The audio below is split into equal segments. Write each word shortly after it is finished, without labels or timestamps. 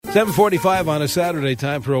7:45 on a Saturday,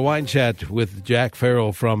 time for a wine chat with Jack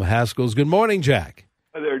Farrell from Haskell's. Good morning, Jack.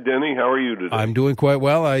 Hi there, Denny. How are you today? I'm doing quite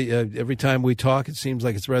well. Every time we talk, it seems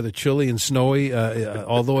like it's rather chilly and snowy,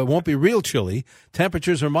 although it won't be real chilly.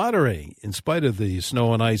 Temperatures are moderating in spite of the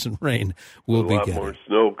snow and ice and rain we'll be getting. A lot more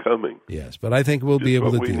snow coming. Yes, but I think we'll be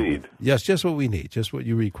able to deal need. with it. Yes, just what we need, just what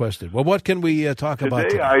you requested. Well, what can we talk about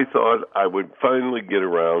today? I thought I would finally get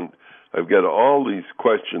around. I've got all these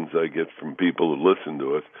questions I get from people who listen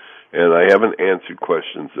to us, and I haven't answered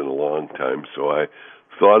questions in a long time, so I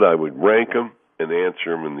thought I would rank them and answer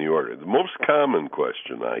them in the order. The most common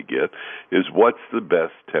question I get is, what's the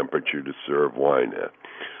best temperature to serve wine at?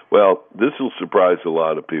 Well, this will surprise a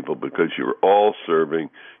lot of people because you're all serving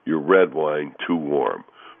your red wine too warm.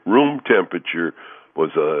 Room temperature was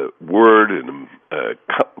a word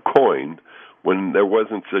coined when there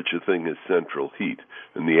wasn't such a thing as central heat,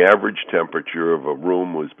 and the average temperature of a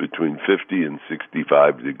room was between 50 and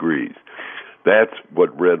 65 degrees. That's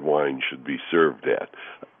what red wine should be served at.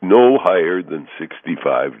 No higher than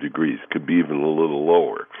 65 degrees, could be even a little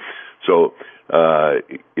lower. So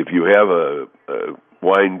if you have a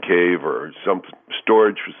wine cave or some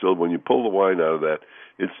storage facility, when you pull the wine out of that,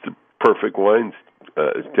 it's the perfect wine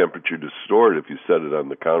temperature to store it if you set it on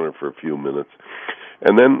the counter for a few minutes.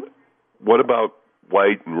 And then what about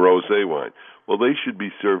white and rosé wine? Well, they should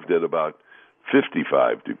be served at about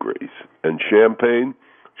 55 degrees. And champagne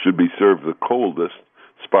should be served the coldest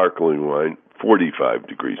sparkling wine, 45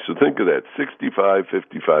 degrees. So think of that, 65,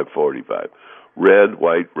 55, 45. Red,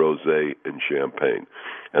 white, rosé, and champagne.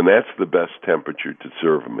 And that's the best temperature to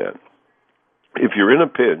serve them at. If you're in a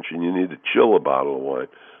pinch and you need to chill a bottle of wine,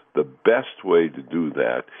 the best way to do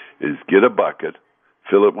that is get a bucket,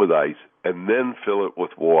 fill it with ice, and then fill it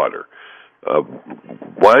with water. A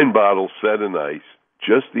wine bottle set in ice,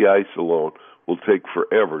 just the ice alone, will take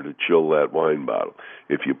forever to chill that wine bottle.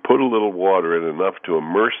 If you put a little water in, enough to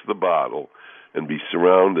immerse the bottle and be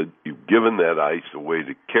surrounded, you've given that ice a way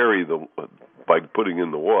to carry by putting in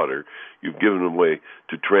the water, you've given a way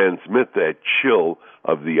to transmit that chill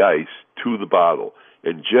of the ice to the bottle.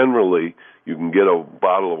 And generally, you can get a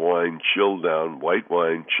bottle of wine chilled down, white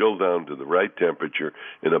wine chilled down to the right temperature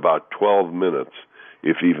in about 12 minutes,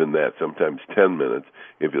 if even that, sometimes 10 minutes.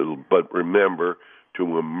 But remember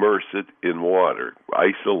to immerse it in water.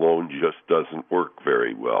 Ice alone just doesn't work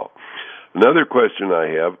very well. Another question I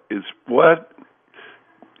have is, what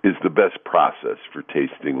is the best process for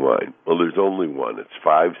tasting wine? Well, there's only one. It's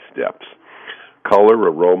 5 steps: color,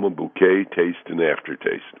 aroma, bouquet, taste, and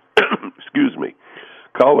aftertaste. Excuse me.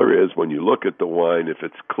 Color is when you look at the wine, if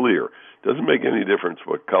it's clear. It doesn't make any difference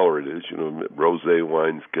what color it is. You know, rosé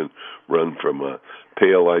wines can run from a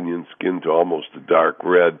pale onion skin to almost a dark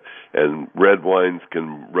red, and red wines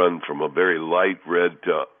can run from a very light red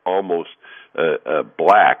to almost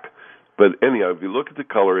black. But anyhow, if you look at the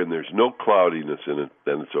color and there's no cloudiness in it,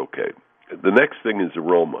 then it's okay. The next thing is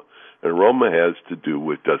aroma. And aroma has to do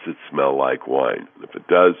with, does it smell like wine? If it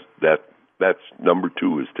does, that's number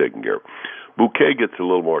 2 is taken care of. Bouquet gets a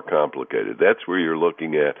little more complicated. That's where you're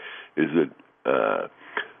looking at, is it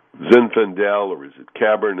Zinfandel, or is it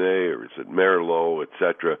Cabernet, or is it Merlot,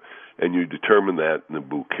 etc., and you determine that in the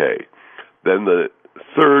bouquet. Then the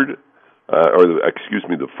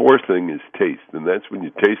fourth thing is taste, and that's when you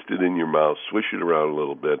taste it in your mouth, swish it around a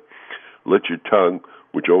little bit, let your tongue,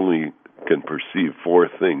 which only can perceive 4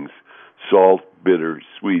 things, salt, bitter,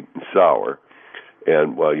 sweet, and sour,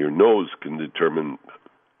 and while your nose can determine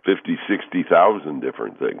 50, 60,000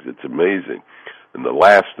 different things. It's amazing. And the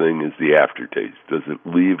last thing is the aftertaste. Does it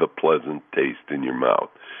leave a pleasant taste in your mouth?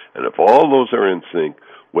 And if all those are in sync,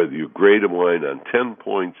 whether you grade a wine on 10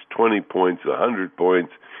 points, 20 points, 100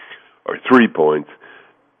 points, or 3 points,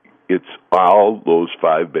 it's all those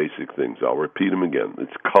 5 basic things. I'll repeat them again.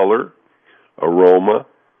 It's color, aroma,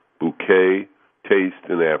 bouquet, taste,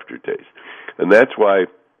 and aftertaste. And that's why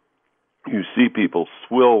you see people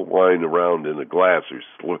swill wine around in a glass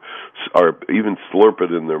or even slurp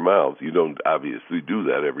it in their mouth. You don't obviously do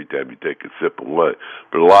that every time you take a sip of wine,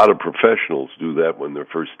 but a lot of professionals do that when they're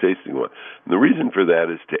first tasting wine. And the reason for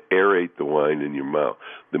that is to aerate the wine in your mouth.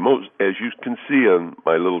 As you can see on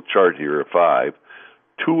my little chart here of 5,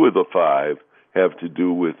 2 of the 5 have to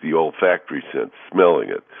do with the olfactory sense, smelling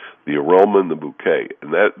it, the aroma and the bouquet.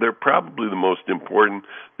 And that they're probably the most important.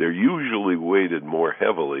 They're usually weighted more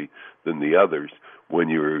heavily than the others when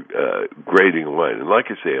you're grading wine. And like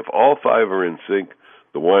I say, if all 5 are in sync,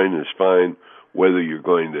 the wine is fine, whether you're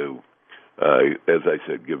going to, as I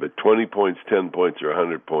said, give it 20 points, 10 points, or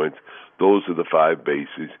 100 points. Those are the 5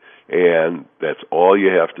 bases, and that's all you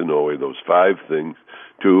have to know are those 5 things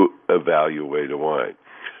to evaluate a wine.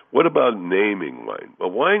 What about naming wine?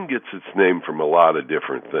 Well, wine gets its name from a lot of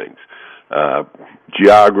different things.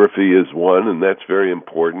 Geography is one, and that's very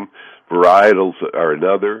important. Varietals are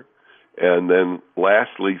another. And then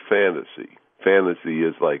lastly, fantasy. Fantasy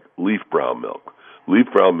is like leaf brown milk. Leaf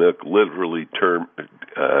brown milk literally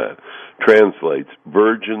translates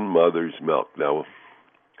virgin mother's milk. Now,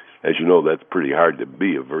 as you know, that's pretty hard to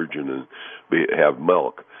be a virgin and have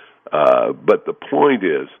milk. But the point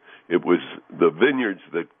is, it was the vineyards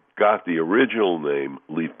that got the original name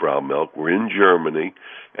leaf brown milk were in Germany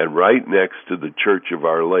and right next to the Church of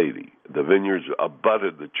Our Lady. The vineyards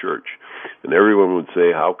abutted the church. And everyone would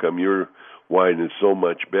say, how come your wine is so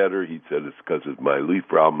much better? He said, it's because of my leaf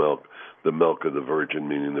brown milk, the milk of the Virgin,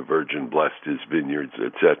 meaning the Virgin blessed his vineyards,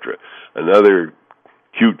 etc. Another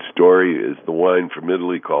cute story is the wine from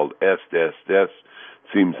Italy called Est Est Est.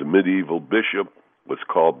 Seems a medieval bishop was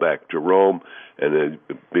called back to Rome, and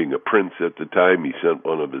being a prince at the time, he sent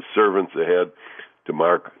one of his servants ahead to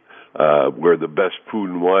mark where the best food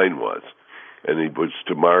and wine was. And he was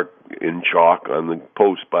to mark in chalk on the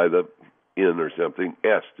post by the inn or something,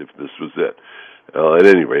 Est, if this was it. At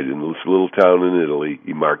any rate, in this little town in Italy,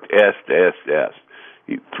 he marked Est, Est, Est.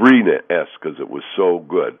 3 S because it was so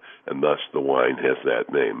good, and thus the wine has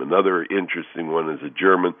that name. Another interesting one is a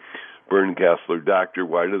German, Bernkasseler Doctor.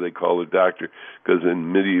 Why do they call it doctor? Because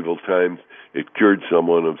in medieval times it cured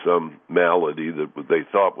someone of some malady that they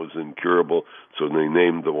thought was incurable, so they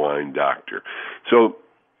named the wine Doctor. So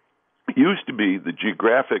it used to be the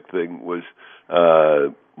geographic thing was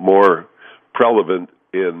more prevalent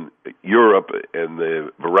in Europe, and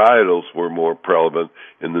the varietals were more prevalent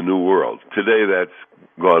in the New World. Today that's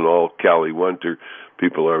gone all Cali Winter.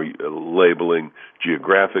 People are labeling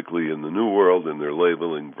geographically in the New World, and they're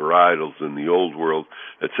labeling varietals in the Old World,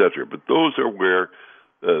 etc. But those are where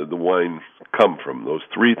the wines come from, those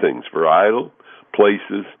 3 things: varietal,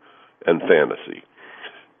 places, and fantasy.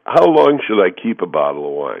 How long should I keep a bottle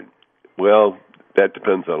of wine? Well, that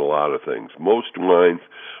depends on a lot of things. Most wines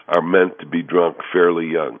are meant to be drunk fairly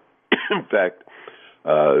young. In fact,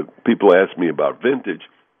 people ask me about vintage.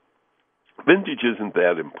 Vintage isn't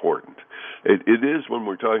that important. It is when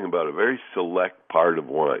we're talking about a very select part of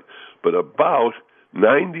wine. But about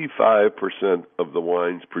 95% of the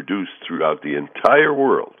wines produced throughout the entire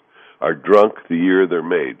world are drunk the year they're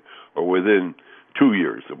made, or within 2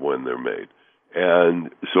 years of when they're made. And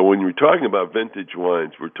so when you're talking about vintage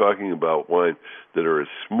wines, we're talking about wines that are a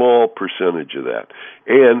small percentage of that.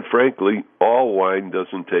 And frankly, all wine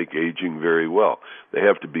doesn't take aging very well. They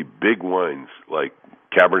have to be big wines like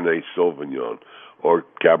Cabernet Sauvignon or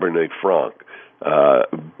Cabernet Franc,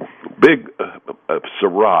 big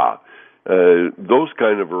Syrah, those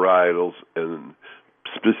kind of varietals and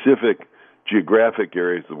specific geographic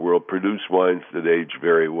areas of the world produce wines that age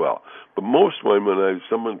very well. But most wine, when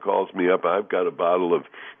someone calls me up, I've got a bottle of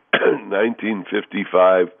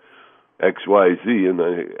 1955 XYZ,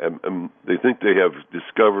 and they think they have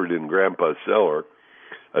discovered in Grandpa's cellar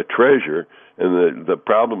a treasure, and the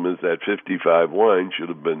problem is that 55 wine should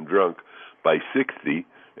have been drunk by 60,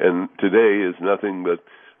 and today is nothing but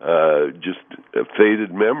just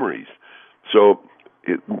faded memories. So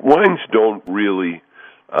wines don't really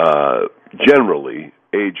generally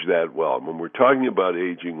age that well. When we're talking about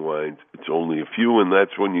aging wines, it's only a few, and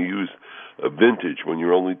that's when you use a vintage, when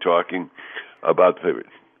you're only talking about the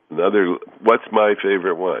favorite. What's my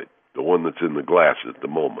favorite wine? The one that's in the glass at the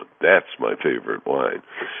moment. That's my favorite wine.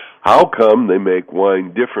 How come they make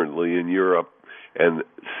wine differently in Europe and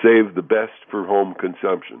save the best for home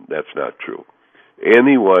consumption? That's not true.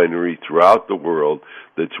 Any winery throughout the world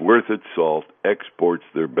that's worth its salt exports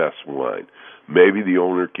their best wine. Maybe the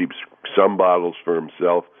owner keeps some bottles for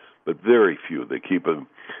himself, but very few. They keep a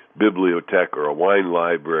bibliothèque or a wine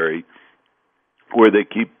library where they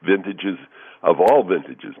keep vintages of all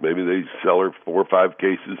vintages. Maybe they cellar 4 or 5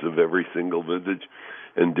 cases of every single vintage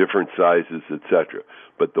in different sizes, etc.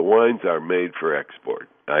 But the wines are made for export.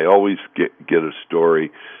 I always get a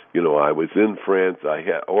story. I was in France. I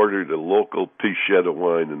had ordered a local pichette of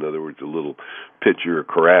wine, in other words, a little pitcher or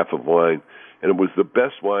carafe of wine, and it was the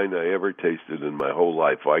best wine I ever tasted in my whole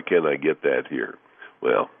life. Why can't I get that here?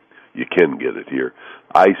 Well, you can get it here.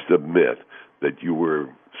 I submit that you were,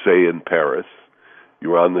 say, in Paris, you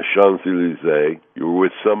were on the Champs-Élysées, you were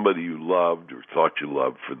with somebody you loved or thought you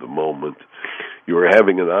loved for the moment, you were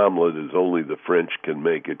having an omelet as only the French can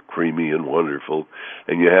make it, creamy and wonderful,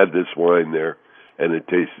 and you had this wine there, and it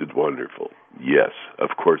tasted wonderful. Yes, of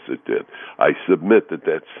course it did. I submit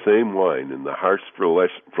that same wine in the harsh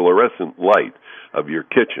fluorescent light of your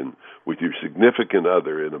kitchen with your significant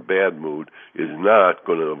other in a bad mood is not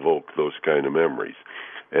going to evoke those kind of memories.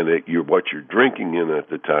 and what you're drinking in at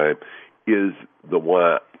the time is the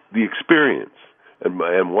wine, the experience. And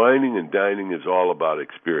wining and dining is all about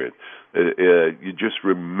experience. You're just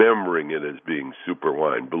remembering it as being super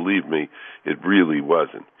wine. Believe me, it really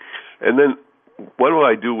wasn't. And then, what do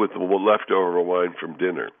I do with the leftover wine from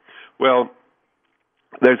dinner? Well,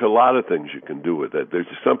 there's a lot of things you can do with it. There's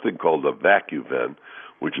something called a VacuVen,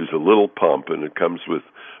 which is a little pump, and it comes with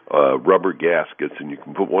rubber gaskets, and you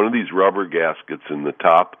can put one of these rubber gaskets in the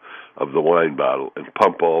top of the wine bottle and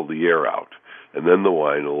pump all the air out, and then the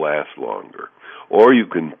wine will last longer. Or you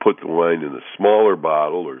can put the wine in a smaller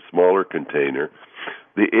bottle or smaller container.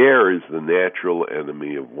 The air is the natural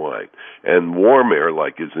enemy of wine, and warm air,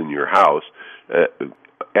 like is in your house,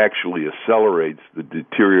 actually accelerates the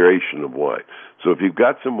deterioration of wine. So if you've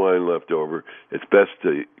got some wine left over, it's best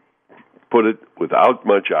to put it without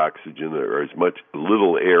much oxygen or as much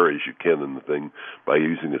little air as you can in the thing by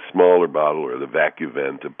using a smaller bottle or the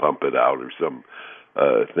VacuVen to pump it out or some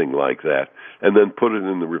thing like that, and then put it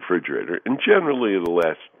in the refrigerator. And generally it'll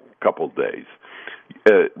last a couple days.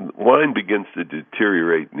 Wine begins to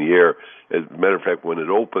deteriorate in the air. As a matter of fact, when it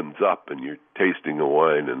opens up and you're tasting a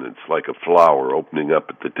wine and it's like a flower opening up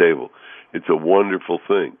at the table, it's a wonderful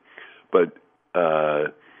thing. But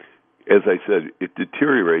as I said, it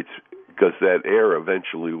deteriorates because that air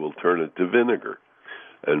eventually will turn it to vinegar.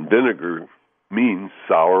 And vinegar means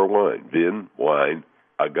sour wine. Vin, wine,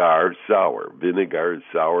 agar, sour. Vinegar is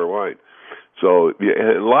sour wine. So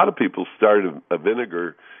a lot of people start a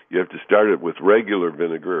vinegar. You have to start it with regular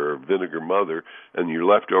vinegar or vinegar mother, and your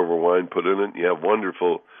leftover wine put in it, and you have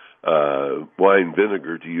wonderful wine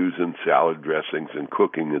vinegar to use in salad dressings and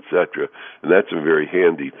cooking, etc. And that's a very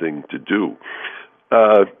handy thing to do.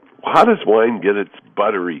 How does wine get its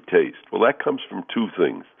buttery taste? Well, that comes from two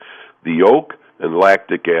things, the oak and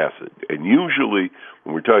lactic acid. And usually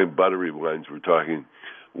when we're talking buttery wines, we're talking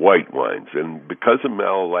white wines. And because of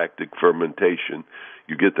malolactic fermentation,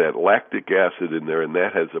 you get that lactic acid in there, and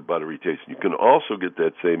that has a buttery taste. You can also get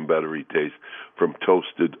that same buttery taste from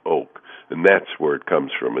toasted oak, and that's where it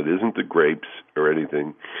comes from. It isn't the grapes or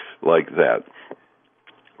anything like that.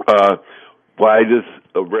 Why does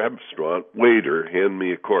a restaurant waiter hand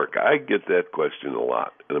me a cork? I get that question a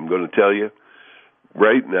lot, and I'm going to tell you,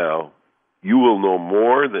 right now, you will know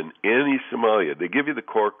more than any sommelier. They give you the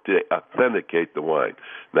cork to authenticate the wine,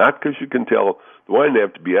 not because you can tell. The wine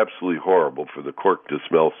have to be absolutely horrible for the cork to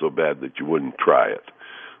smell so bad that you wouldn't try it.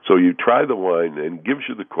 So you try the wine and gives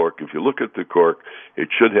you the cork. If you look at the cork, it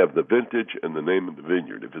should have the vintage and the name of the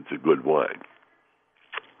vineyard if it's a good wine.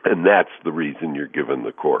 And that's the reason you're given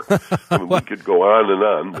the cork. I mean, we could go on and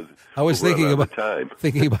on. But I was thinking about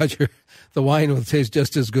the wine will taste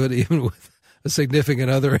just as good even with a significant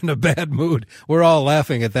other in a bad mood. We're all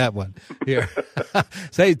laughing at that one here.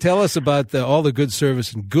 Say, tell us about all the good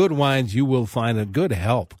service and good wines you will find and good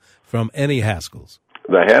help from any Haskell's.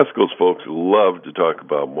 The Haskell's folks love to talk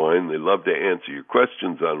about wine. They love to answer your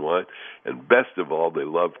questions on wine. And best of all, they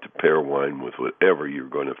love to pair wine with whatever you're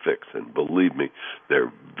going to fix. And believe me,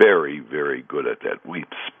 they're very, very good at that. We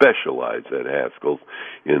specialize at Haskell's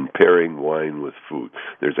in pairing wine with food.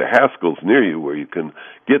 There's a Haskell's near you where you can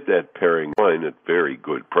get that pairing wine at very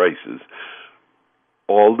good prices.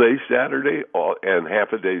 All day Saturday and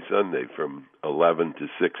half a day Sunday from 11 to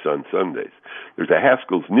 6 on Sundays. There's a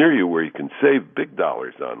Haskell's near you where you can save big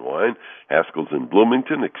dollars on wine. Haskell's in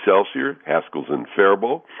Bloomington, Excelsior, Haskell's in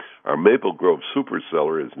Faribault. Our Maple Grove Super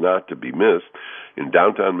Cellar is not to be missed. In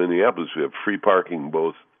downtown Minneapolis, we have free parking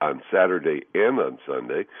both on Saturday and on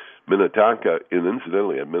Sunday. Minnetonka, and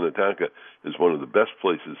incidentally, Minnetonka is one of the best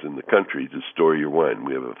places in the country to store your wine.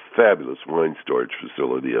 We have a fabulous wine storage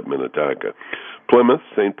facility at Minnetonka. Plymouth,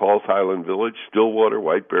 St. Paul's Highland Village, Stillwater,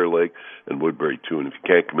 White Bear Lake, and Woodbury, too. And if you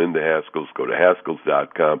can't come into Haskell's, go to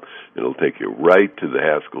Haskells.com. It'll take you right to the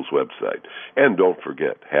Haskell's website. And don't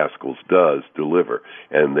forget, Haskell's does deliver,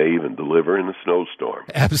 and they even deliver in a snowstorm.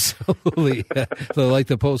 Absolutely. So like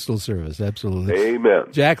the Postal Service, absolutely. Amen.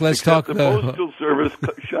 Jack, let's Except talk. The Postal Service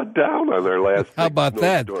shut down on their last How about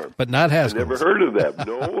snowstorm. That? But not Haskell's. I never heard of that.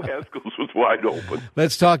 No, Haskell's was wide open.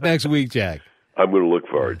 Let's talk next week, Jack. I'm going to look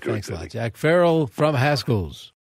forward to it. Thanks a lot, Jack Farrell from Haskell's.